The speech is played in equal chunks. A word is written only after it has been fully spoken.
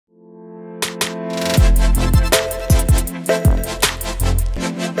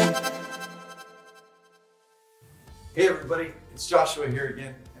everybody, it's Joshua here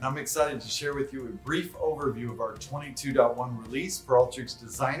again, and I'm excited to share with you a brief overview of our 22.1 release for Alteryx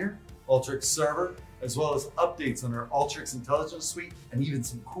Designer, Alteryx Server, as well as updates on our Alteryx Intelligence Suite and even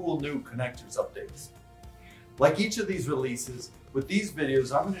some cool new connectors updates. Like each of these releases, with these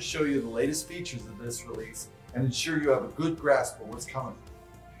videos, I'm going to show you the latest features of this release and ensure you have a good grasp of what's coming.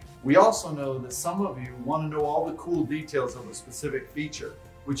 We also know that some of you want to know all the cool details of a specific feature,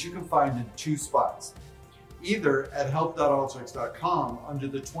 which you can find in two spots. Either at help.alteryx.com under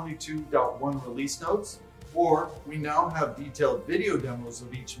the 22.1 release notes, or we now have detailed video demos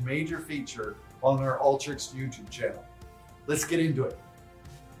of each major feature on our Alteryx YouTube channel. Let's get into it.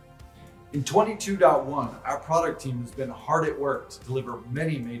 In 22.1, our product team has been hard at work to deliver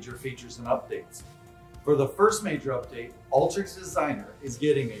many major features and updates. For the first major update, Alteryx Designer is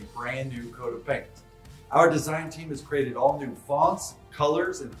getting a brand new coat of paint. Our design team has created all new fonts,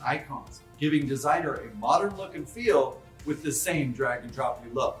 colors, and icons, giving Designer a modern look and feel with the same drag and drop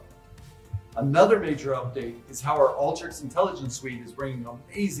you love. Another major update is how our Alteryx Intelligence Suite is bringing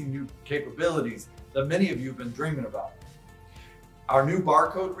amazing new capabilities that many of you have been dreaming about. Our new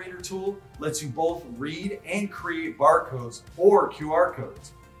barcode reader tool lets you both read and create barcodes or QR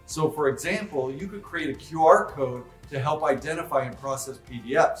codes. So for example, you could create a QR code to help identify and process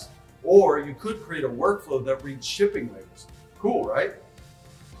PDFs. Or you could create a workflow that reads shipping labels. Cool, right?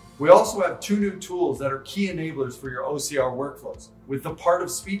 We also have two new tools that are key enablers for your OCR workflows, with the part of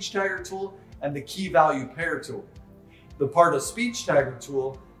speech tagger tool and the key value pair tool. The part of speech tagger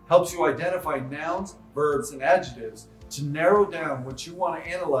tool helps you identify nouns, verbs, and adjectives to narrow down what you want to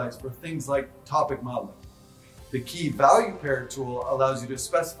analyze for things like topic modeling. The key value pair tool allows you to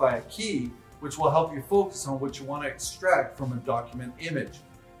specify a key, which will help you focus on what you want to extract from a document image.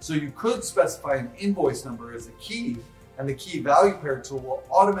 So you could specify an invoice number as a key, and the key value pair tool will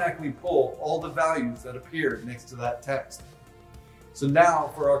automatically pull all the values that appear next to that text. So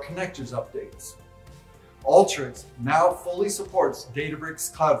now for our connectors updates. Alteryx now fully supports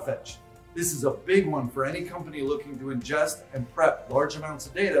Databricks Cloud Fetch. This is a big one for any company looking to ingest and prep large amounts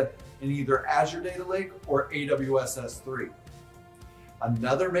of data in either Azure Data Lake or AWS S3.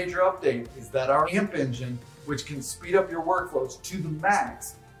 Another major update is that our AMP engine, which can speed up your workflows to the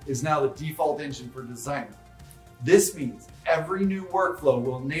max, is now the default engine for Designer. This means every new workflow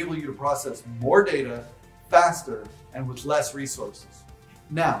will enable you to process more data faster and with less resources.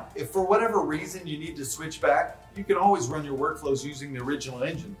 Now, if for whatever reason you need to switch back, you can always run your workflows using the original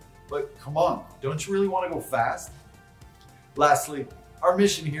engine. But come on, don't you really want to go fast? Lastly, our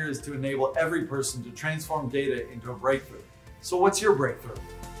mission here is to enable every person to transform data into a breakthrough. So what's your breakthrough?